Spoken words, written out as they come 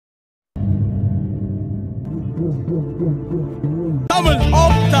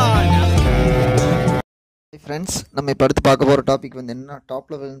Friends, நம்ம இப்போ அடுத்து பார்க்க போகிற டாபிக் வந்து என்ன, டாப்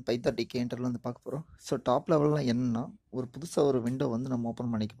லெவல் பைத்தா tkinterல வந்து பார்க்க போகிறோம். ஸோ டாப் லெவல்லாம் என்னன்னா, ஒரு புதுசாக ஒரு விண்டோ வந்து நம்ம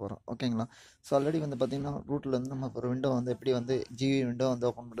ஓப்பன் பண்ணிக்க போகிறோம். ஓகேங்களா? ஸோ ஆல்ரெடி வந்து பார்த்திங்கன்னா ரூட்டில் வந்து நம்ம ஒரு விண்டோ வந்து எப்படி வந்து ஜிவி விண்டோ வந்து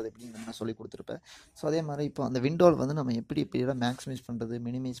ஓப்பன் பண்ணுறது எப்படின்னு நான் சொல்லி கொடுத்துருப்பேன். ஸோ அதே மாதிரி இப்போ அந்த விண்டோவில் வந்து நம்ம எப்படியெல்லாம் மேக்ஸிமைஸ் பண்ணுறது,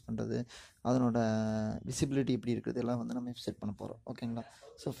 மினிமைஸ் பண்ணுறது, அதனோட விசிபிலிட்டி எப்படி இருக்குது எல்லாம் வந்து நம்ம செட் பண்ண போகிறோம். ஓகேங்களா?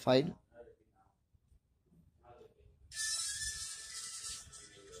 ஸோ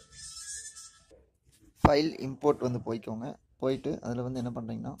ஃபைல் இம்போர்ட் வந்து போயிட்டு அதில் வந்து என்ன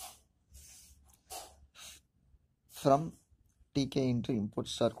பண்ணுறீங்கன்னா, ஃப்ரம் tkinter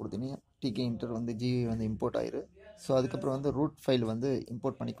இம்போர்ட் ஸ்டார் கொடுத்தீங்க. tkinter வந்து ஜிவி வந்து இம்போர்ட் ஆயிரு. ஸோ அதுக்கப்புறம் வந்து ரூட் ஃபைல் வந்து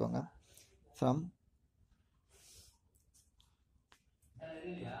இம்போர்ட் பண்ணிக்கோங்க. From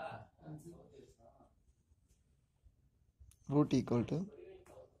root equal to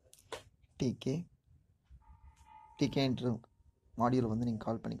tkinter module வந்து நீங்கள்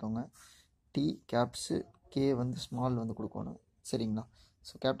கால் பண்ணிக்கோங்க. டி கேப்ஸு, கே வந்து ஸ்மால் வந்து கொடுக்கணும். சரிங்களா?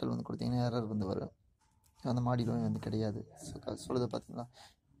 ஸோ கேபிட்டல் வந்து கொடுத்தீங்கன்னா எரர் வந்து வரும். அந்த மாடியூலும் வந்து கிடையாது. ஸோ சொல்லுது பார்த்தீங்களா,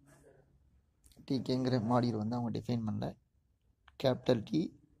 டிகேங்கிற மாடியூல் வந்து அவங்க டிஃபைன் பண்ணல. Capital D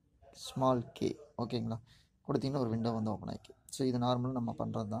small K. ஓகேங்களா? கொடுத்தீங்கன்னா ஒரு விண்டோ வந்து ஓப்பன் ஆகிக்கும். ஸோ இது நார்மலாக நம்ம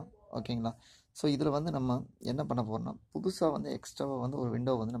பண்ணுறது தான். ஓகேங்களா? ஸோ இதில் வந்து நம்ம என்ன பண்ண போகிறோம்னா, புதுசாக வந்து எக்ஸ்ட்ராவாக வந்து ஒரு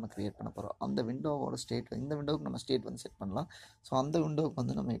விண்டோ வந்து நம்ம க்ரியேட் பண்ண போகிறோம். அந்த விண்டோவோட ஸ்டேட், இந்த விண்டோவுக்கு நம்ம ஸ்டேட் வந்து செட் பண்ணலாம். ஸோ அந்த விண்டோவுக்கு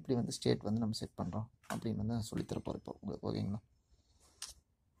வந்து நம்ம எப்படி வந்து ஸ்டேட் வந்து நம்ம செட் பண்ணுறோம் அப்படின்னு வந்து நான் சொல்லித்தர போகிறேன் இப்போ உங்களுக்கு. ஓகேங்களா?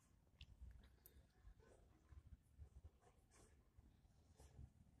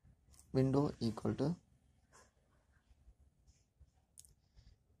 Window equal to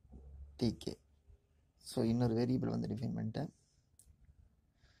decay. So இன்னொரு வேரியபிள் வந்து டிஃபைன் பண்ணிட்டேன்.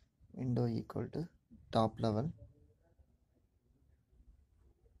 window equal to top level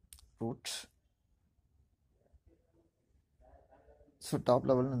root. So top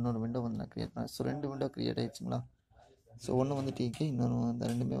லெவலில் இன்னொரு விண்டோ வந்து நான் க்ரியேட் பண்ணேன். So 2 window create ஆகிடுச்சுங்களா? ஸோ ஒன்று வந்து டிகே, இன்னொன்று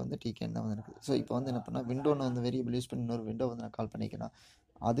வந்து ரெண்டுமே வந்து டிகேன்னு தான் வந்து இருக்குது. ஸோ இப்போ வந்து என்ன பண்ணால், விண்டோன்னு வந்து வேரியபிள் யூஸ் பண்ணி இன்னொரு விண்டோ வந்து நான் கால் பண்ணிக்கிறேன்.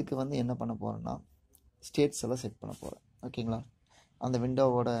 அதுக்கு வந்து என்ன பண்ண போகிறேன்னா, ஸ்டேட்ஸ் எல்லாம் செட் பண்ண போகிறேன். ஓகேங்களா? அந்த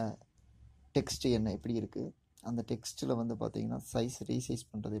விண்டோவோட டெக்ஸ்ட் என்ன எப்படி இருக்குது, அந்த டெக்ஸ்ட்டில் வந்து பார்த்தீங்கன்னா சைஸ் ரீசைஸ்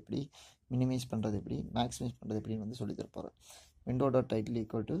பண்ணுறது எப்படி, மினிமைஸ் பண்ணுறது எப்படி, மேக்ஸிமைஸ் பண்ணுறது எப்படின்னு வந்து சொல்லி தரப்போகிறேன். Window dot title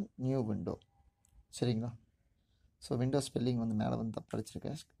equal to new window. சரிங்களா? ஸோ விண்டோ ஸ்பெல்லிங் வந்து மேலே வந்து தப்பு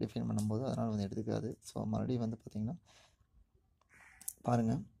படிச்சிருக்கேன் டிஃபைன் பண்ணும்போது, அதனால் வந்து எடுத்துக்காது. ஸோ மறுபடியும் வந்து பார்த்திங்கன்னா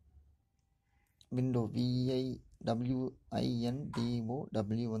பாருங்கள், விண்டோ VIWINDOW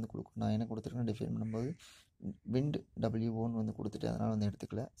வந்து கொடுக்கும். நான் என்ன கொடுத்துருக்கேன் டிஃபைன் பண்ணும்போது விண்ட் WOன்னு வந்து கொடுத்துட்டு, அதனால் வந்து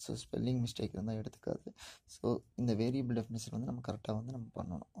எடுத்துக்கல. ஸோ ஸ்பெல்லிங் மிஸ்டேக் இருந்தால் எடுத்துக்காது. ஸோ இந்த வேரியபிள் டெஃபினிஷன் வந்து நம்ம கரெக்டாக வந்து நம்ம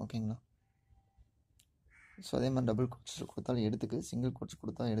பண்ணணும். ஓகேங்களா? ஸோ அதே மாதிரி டபுள் கோட்ஸ் கொடுத்தாலும் எடுத்துக்கு, சிங்கிள் கோட்ஸ்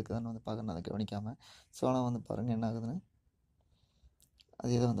கொடுத்தா எடுக்குதான்னு வந்து பார்க்கணும், அதை கவனிக்காமல். ஸோ ஆனால் வந்து பாருங்கள் என்ன ஆகுதுன்னு,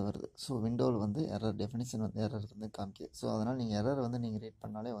 அதே தான் வந்து வருது. ஸோ விண்டோவில் வந்து எரர் டெஃபினிஷன் வந்து எரர் வந்து காமிக்குது. ஸோ அதனால் நீங்கள் எரர் வந்து நீங்கள் ரீட்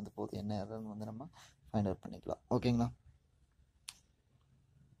பண்ணாலே வந்து போதும், என்ன எரர்னு வந்து நம்ம ஃபைண்ட் அவுட் பண்ணிக்கலாம். ஓகேங்களா?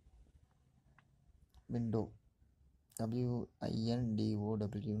 விண்டோ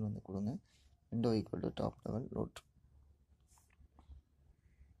WINDOWன்னு வந்து கொடுங்க. Window equal to top level root.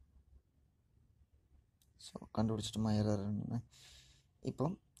 So கண்டுபிடிச்சிட்டோமா எரர்னு? இப்போ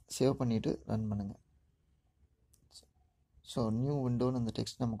சேவ் பண்ணிவிட்டு ரன் பண்ணுங்கள். ஸோ நியூ விண்டோன்னு அந்த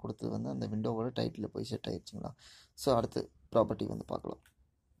டெக்ஸ்ட் நம்ம கொடுத்தது வந்து அந்த விண்டோவோட டைட்டில் போய் செட் ஆகிடுச்சிங்களா? ஸோ அடுத்து ப்ராப்பர்ட்டி வந்து பார்க்கலாம்.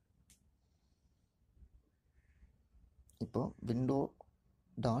 இப்போ window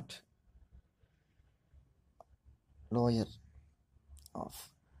dot lower of.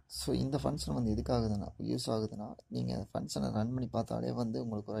 So இந்த ஃபங்க்ஷன் வந்து எதுக்காகுதுன்னா, யூஸ் ஆகுதுன்னா, நீங்கள் ஃபங்க்ஷனை ரன் பண்ணி பார்த்தாலே வந்து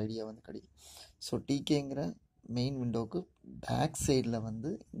உங்களுக்கு ஒரு ஐடியா வந்து கிடைக்கும். ஸோ டிகேங்கிற மெயின் விண்டோவுக்கு பேக் சைடில் வந்து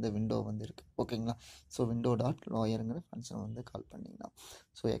இந்த விண்டோ வந்து இருக்குது. ஓகேங்களா? ஸோ விண்டோ டாட் லோயருங்கிற ஃபங்க்ஷனை வந்து கால் பண்ணிங்கன்னா,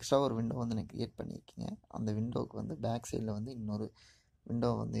 ஸோ எக்ஸ்ட்ரா ஒரு விண்டோ வந்து நீங்கள் க்ரியேட் பண்ணியிருக்கீங்க. அந்த விண்டோவுக்கு வந்து பேக் சைடில் வந்து இன்னொரு விண்டோ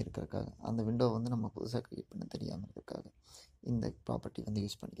வந்து இருக்கிறதுக்காக, அந்த விண்டோ வந்து நம்ம புதுசாக க்ரியேட் பண்ண தெரியாமல் இருக்கிறதுக்காக இந்த ப்ராப்பர்ட்டி வந்து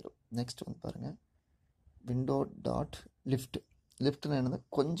யூஸ் பண்ணிக்கிறோம். நெக்ஸ்ட் வந்து பாருங்கள், விண்டோ டாட் லிஃப்ட்னு என்னது,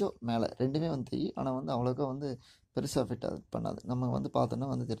 கொஞ்சம் மேலே, ரெண்டுமே வந்து தெரியும், ஆனால் வந்து அவ்வளோக்கா வந்து பெருசாக ஃபிட் பண்ணாது. நம்ம வந்து பார்த்தோன்னா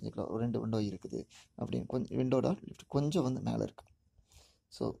வந்து தெரிஞ்சுக்கலாம் ஒரு 2 விண்டோ இருக்குது அப்படின்னு. கொஞ்சம் விண்டோ டாட் லிஃப்ட் கொஞ்சம் வந்து மேலே இருக்குது.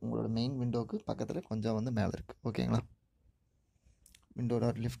 ஸோ உங்களோட மெயின் விண்டோவுக்கு பக்கத்தில் கொஞ்சம் வந்து மேலே இருக்குது. ஓகேங்களா? விண்டோ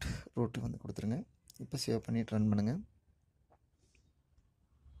டாட் லிஃப்ட் ரூட்டு வந்து கொடுத்துருங்க. இப்போ சேவ் பண்ணிவிட்டு ரன் பண்ணுங்கள்.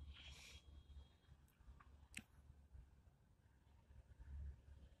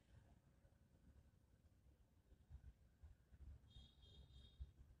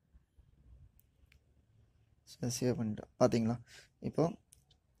 சேவ் பண்ணிட்டோம். பார்த்தீங்களா? இப்போ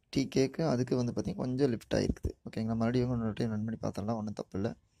டிகேக்கு அதுக்கு வந்து பார்த்திங்கன்னா கொஞ்சம் லிஃப்ட் ஆகிருக்குது. ஓகேங்களா? மறுபடியும் இன்னொரு டைம் ரன் பண்ணி பார்த்தோம்னா ஒன்றும் தப்பு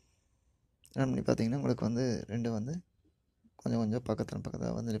இல்லை. ரன் பண்ணி பார்த்தீங்கன்னா உங்களுக்கு வந்து ரெண்டு வந்து கொஞ்சம் கொஞ்சம்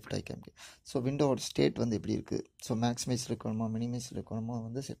பக்கத்தில் வந்து லெஃப்ட் ஆகி காமிக்கும். ஸோ விண்டோவோட ஸ்டேட் வந்து எப்படி இருக்குது, ஸோ மேக்ஸிமைஸ் இருக்கணுமா மினிமைஸ் இருக்கணுமா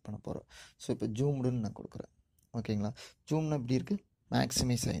வந்து செட் பண்ண போகிறோம். ஸோ இப்போ ஜூம்டுன்னு நான் கொடுக்குறேன். ஓகேங்களா, ஜூம்னா எப்படி இருக்குது,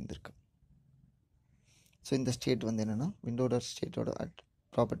 மேக்ஸிமைஸ் ஆகியிருந்திருக்கு. ஸோ இந்த ஸ்டேட் வந்து என்னென்னா விண்டோட ஸ்டேட்டோட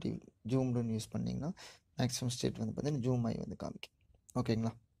ப்ராப்பர்ட்டி ஜூம்டுன்னு யூஸ் பண்ணிங்கன்னா மேக்ஸிமம் ஸ்டேட் வந்து பார்த்தீங்கன்னா ஜூம் ஆகி வந்து காமிக்கும்.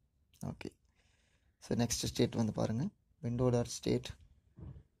 ஓகேங்களா, ஓகே. ஸோ நெக்ஸ்ட் ஸ்டேட் வந்து பாருங்கள், விண்டோட ஸ்டேட்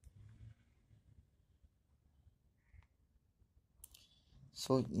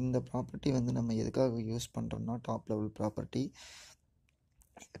ஸோ இந்த ப்ராப்பர்ட்டி வந்து நம்ம எதுக்காக யூஸ் பண்ணுறோம்னா டாப் லெவல் ப்ராப்பர்ட்டி.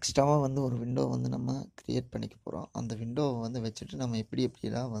 எக்ஸ்ட்ராவாக வந்து ஒரு விண்டோ வந்து நம்ம க்ரியேட் பண்ணிக்க போகிறோம். அந்த விண்டோவை வந்து வச்சுட்டு நம்ம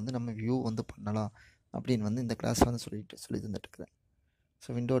எப்படிலாம் வந்து நம்ம வியூ வந்து பண்ணலாம் அப்படின்னு வந்து இந்த கிளாஸ் வந்து சொல்லி தந்துட்டுருக்குறேன்.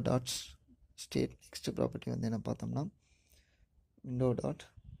 So window dot state next property வந்து என்ன பார்த்தோம்னா விண்டோ டாட்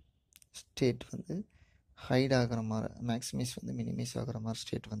ஸ்டேட் வந்து ஹைட் ஆகிற மாதிரி மேக்ஸிமைஸ் வந்து மினிமைஸ் ஆகிற மாதிரி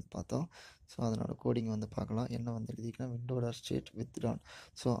ஸ்டேட் வந்து பார்த்தோம். ஸோ அதனோட கோடிங் வந்து பார்க்கலாம். என்ன வந்து எழுதிக்கலாம், விண்டோட ஸ்டேட் வித்ட்ரான்.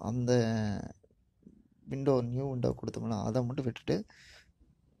 ஸோ அந்த விண்டோ நியூ விண்டோ கொடுத்தோம்னா அதை மட்டும் விட்டுட்டு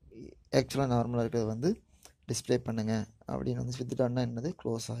ஆக்சுவலாக நார்மலாக இருக்கிறது வந்து டிஸ்பிளே பண்ணுங்கள் அப்படின்னு வந்து வித்ட்ரான்னா என்னது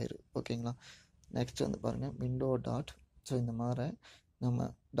க்ளோஸ் ஆகிரும். ஓகேங்களா, நெக்ஸ்ட் வந்து பாருங்கள் விண்டோ டாட். ஸோ இந்த மாதிரி நம்ம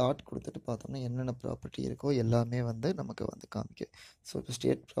டாட் கொடுத்துட்டு பார்த்தோம்னா என்னென்ன ப்ராப்பர்ட்டி இருக்கோ எல்லாமே வந்து நமக்கு வந்து காமிக்கும். ஸோ இப்போ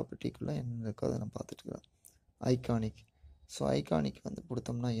ஸ்டேட் ப்ராப்பர்ட்டிக்குள்ளே என்ன இருக்கோ அதை நம்ம பார்த்துட்டுருக்கலாம். ஐகானிக். ஸோ ஐகானிக் வந்து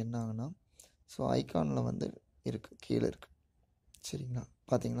கொடுத்தோம்னா என்ன ஆகுனா, ஸோ ஐகானில் வந்து இருக்குது கீழே இருக்குது. சரிங்களா,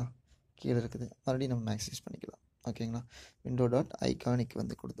 பார்த்தீங்களா கீழே இருக்குது. மறுபடியும் நம்ம மேக்ஸைஸ் பண்ணிக்கலாம். ஓகேங்களா, விண்டோ டாட் ஐகானிக்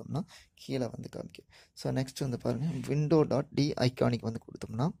வந்து கொடுத்தோம்னா கீழே வந்து காமிக்கும். ஸோ நெக்ஸ்ட் வந்து பாருங்கள் விண்டோ டாட் டி ஐகானிக் வந்து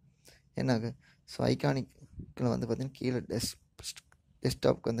கொடுத்தோம்னா என்னாகு, ஸோ ஐகானிக்கில் வந்து பார்த்திங்கன்னா கீழே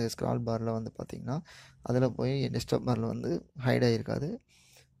டெஸ்க்டாப்க்கு வந்து ஸ்க்ரால் பாரில் வந்து பார்த்திங்கன்னா அதில் போய் டெஸ்க்டாப் பாரில் வந்து ஹைட் ஆகிருக்காது.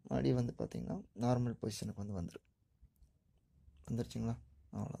 மறுபடியும் வந்து பார்த்திங்கன்னா நார்மல் பொசிஷனுக்கு வந்து வந்துருச்சுங்களா,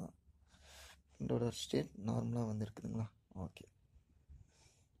 அவ்வளோதான். விண்டோட ஸ்டேட் நார்மலாக வந்து இருக்குதுங்களா. ஓகே.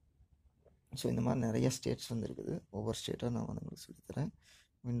 ஸோ இந்த மாதிரி நிறைய ஸ்டேட்ஸ் வந்து இருக்குது. ஒவ்வொரு ஸ்டேட்டாக நான் வந்து உங்களுக்கு சொல்லித்தரேன்.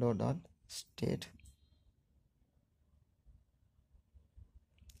 Window dot state.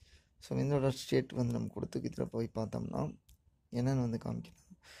 So window dot state வந்து நம்ம கொடுத்து இதில் போய் பார்த்தோம்னா என்னென்னு வந்து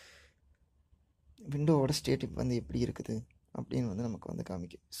காமிக்கணும், விண்டோவோட ஸ்டேட் இப்போ வந்து எப்படி இருக்குது அப்படின்னு வந்து நமக்கு வந்து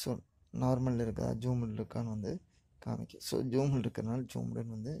காமிக்கும். ஸோ நார்மலில் இருக்கா ஜூமில் இருக்கான்னு வந்து காமிக்கும். ஸோ ஜூமில் இருக்கிறனால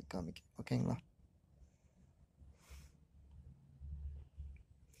ஜூம்டுன்னு வந்து காமிக்கும். ஓகேங்களா,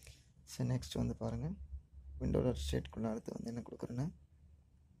 ஸோ நெக்ஸ்ட் வந்து பாருங்கள் விண்டோட ஸ்டேட்குள்ளே அடுத்து வந்து என்ன கொடுக்குறேன்னா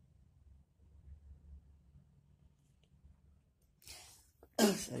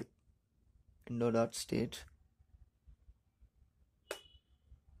சரி விண்டோ டாட் ஸ்டேட்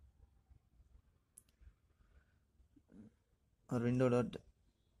ஒரு விண்டோ டாட்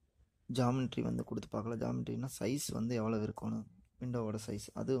ஜாமெண்ட்ரி வந்து கொடுத்து பார்க்கலாம். ஜாமெண்ட்ரினா சைஸ் வந்து எவ்வளோ இருக்கணும், விண்டோவோட சைஸ்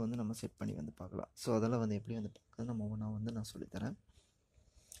அது வந்து நம்ம செட் பண்ணி வந்து பார்க்கலாம். ஸோ அதெல்லாம் வந்து எப்படி வந்து பார்க்குறது நம்ம ஒவ்வொன்றா வந்து நான் சொல்லித்தரேன்.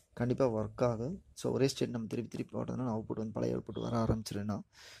 கண்டிப்பாக ஒர்க் ஆகும். ஸோ ஒரே ஸ்டேட் நம்ம திருப்பி போட்டோம்னா அவுட்புட் வந்து பழைய அவுட்புட் வர ஆரம்பிச்சிருன்னா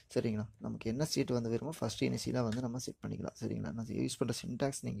சரிங்களா, நமக்கு என்ன ஸ்டேட் வந்து வேணுமோ ஃபஸ்ட்டு இனிஷியலாக வந்து நம்ம செட் பண்ணிக்கலாம். சரிங்களா, நான் யூஸ் பண்ணுற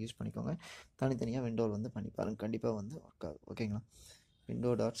சின்டாக்ஸ் நீங்கள் யூஸ் பண்ணிக்கோங்க. தனித்தனியாக விண்டோவில் வந்து பண்ணி பாருங்கள், கண்டிப்பாக வந்து ஒர்க் ஆகும். ஓகேங்களா,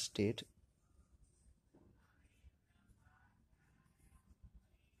 window dot state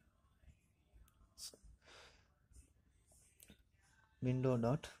window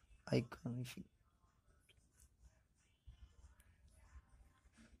dot ஐகானிஃபை.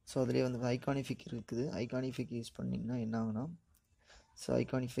 So அதிலே வந்து ஐகானிஃபிக் இருக்குது. ஐகானிஃபிக் யூஸ் பண்ணிங்கன்னா என்ன ஆகுனா, ஸோ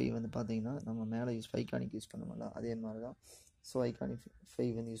ஐகானிஃபை வந்து பார்த்தீங்கன்னா நம்ம மேலே ஐகானிக் யூஸ் பண்ணுவோம்ல அதே மாதிரி தான். ஸோ ஐகானிஃபை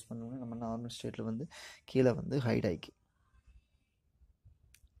வந்து யூஸ் பண்ணோம்னா நம்ம நார்மல் ஸ்டேட்டில் வந்து கீழே வந்து ஹைட் ஆகிக்கும்.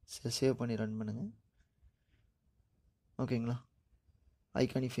 சேவ் பண்ணி ரன் பண்ணுங்கள். ஓகேங்களா,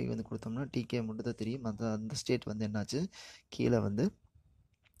 ஐகானிஃபை வந்து கொடுத்தோம்னா டிகே மட்டும் தான் தெரியும். அந்த ஸ்டேட் வந்து என்னாச்சு கீழே வந்து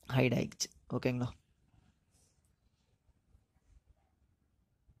ஹைட் ஆகிடுச்சு. ஓகேங்களா,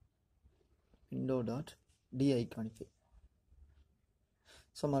 விண்டோ டாட் டி ஐகானிஃபை.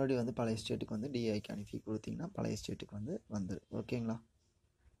 ஸோ மறுபடியும் வந்து பழைய ஸ்டேட்டுக்கு வந்து டி ஐகானிஃபை கொடுத்தீங்கன்னா பழைய ஸ்டேட்டுக்கு வந்து வந்துடும். ஓகேங்களா,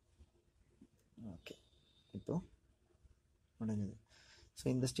 ஓகே இப்போது முடிஞ்சது. ஸோ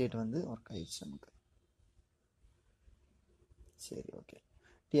இந்த ஸ்டேட் வந்து ஒர்க் ஆகிடுச்சு நமக்கு. சரி ஓகே,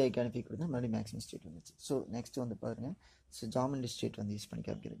 டி ஐகானிஃபை கொடுத்தா மறுபடியும் மேக்ஸிமம் ஸ்டேட் வந்துச்சு. ஸோ நெக்ஸ்ட் வந்து பாருங்கள், ஸோ ஜாமெண்ட்ரி ஸ்டேட் வந்து யூஸ் பண்ணி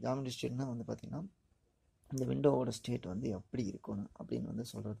காமிக்கிறேன். ஜாமெண்ட்ரி ஸ்டேட்னா வந்து பார்த்திங்கன்னா இந்த விண்டோவோட ஸ்டேட் வந்து எப்படி இருக்கணும் அப்படின்னு வந்து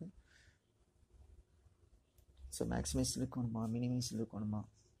சொல்கிறது. ஸோ மேக்ஸிமைஸ் இருக்கணுமா மினிமைஸ் இருக்கணுமா.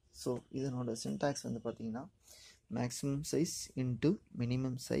 ஸோ இதனோட சின்டாக்ஸ் வந்து பார்த்திங்கன்னா maximum size into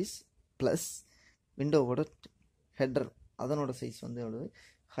minimum size plus விண்டோவோட header அதனோட சைஸ் வந்து எவ்வளவு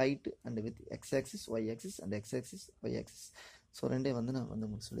height and with X axis Y axis and X axis Y axis. So ரெண்டே வந்து நான் வந்து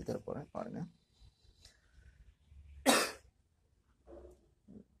உங்களுக்கு சொல்லித்தர போகிறேன் பாருங்கள்.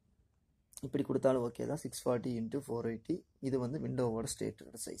 இப்படி கொடுத்தாலும் ஓகே தான். 640 × 480 இது வந்து விண்டோவோட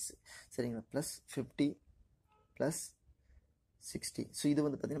ஸ்டேட்டோட சைஸு. சரிங்களா? Plus 50 plus 60. ஸோ இது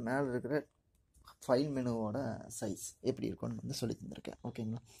வந்து பார்த்திங்கன்னா மேலே இருக்கிற ஃபைல் மெனுவோட சைஸ் எப்படி இருக்கும்னு வந்து சொல்லி தந்திருக்கேன்.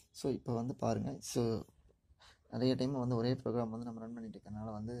 ஓகேங்களா? ஸோ இப்போ வந்து பாருங்கள். ஸோ நிறைய டைம் வந்து ஒரே ப்ரோக்ராம் வந்து நம்ம ரன் பண்ணிட்டு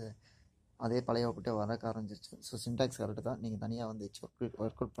இருக்கனால வந்து அதே பழைய அவுட்புட்டே வர ஆரம்பிச்சிருச்சு. ஸோ சின்டாக்ஸ் கரெக்டு தான். நீங்கள் தனியாக வந்து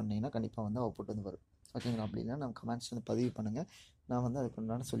ஒர்க் அவுட் பண்ணிங்கன்னா கண்டிப்பாக வந்து அவுட்புட் வந்து வரும். ஓகேங்களா? அப்படின்னா நம்ம கமெண்ட்ஸ் வந்து பதிவு பண்ணுங்கள். நான் வந்து அதுக்கு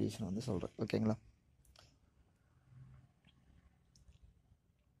உண்டான சொல்யூஷன் வந்து சொல்கிறேன். ஓகேங்களா?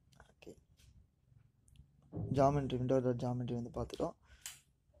 ஓகே, ஜாமெண்ட்ரி விண்டோ ஜாமெண்ட்ரி வந்து பார்த்துட்டோம்.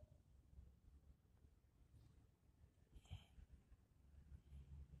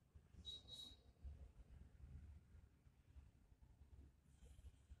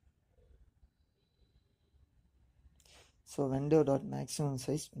 So window dot maximum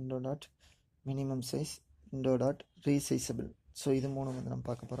size, window dot minimum size, window dot resizable. So இது மூணு வந்து நம்ம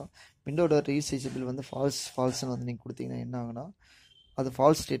பார்க்க போகிறோம். window dot resizable வந்து ஃபால்ஸ்னு வந்து நீங்கள் கொடுத்தீங்கன்னா என்ன ஆகுனா அது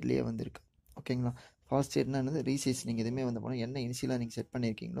ஃபால்ஸ் ஸ்டேட்லேயே வந்து இருக்குது. ஓகேங்களா? ஃபால்ஸ் ஸ்டேட்னா என்னது? ரீசைஸ் நீங்கள் எதுவுமே வந்து போனால் என்ன இனிஷியலாக நீங்கள் செட்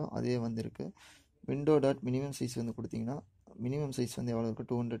பண்ணியிருக்கீங்களோ அதே வந்து இருக்குது. window dot minimum size வந்து கொடுத்தீங்கன்னா மினிமம் சைஸ் வந்து எவ்வளோ இருக்குது?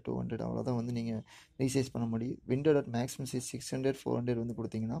 200 அவ்வளோதான் வந்து நீங்கள் ரீசைஸ் பண்ண முடியும். window dot maximum size 600 400 வந்து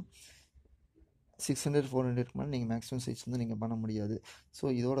கொடுத்தீங்கன்னா 600 400 மேலே நீங்கள் மேக்ஸிமம் சைஸ் வந்து நீங்கள் பண்ண முடியாது. ஸோ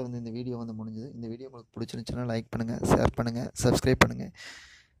இதோட வந்து இந்த வீடியோ வந்து முடிஞ்சுது. இந்த வீடியோ உங்களுக்கு பிடிச்சிருந்துச்சுன்னா லைக் பண்ணுங்கள், ஷேர் பண்ணுங்கள், சப்ஸ்கிரைப் பண்ணுங்கள்.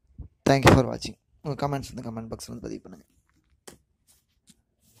 தேங்க்யூ ஃபார் வாட்சிங். உங்கள் கமெண்ட்ஸ் வந்து கமெண்ட் பாக்ஸில் வந்து பதிவு பண்ணுங்கள்.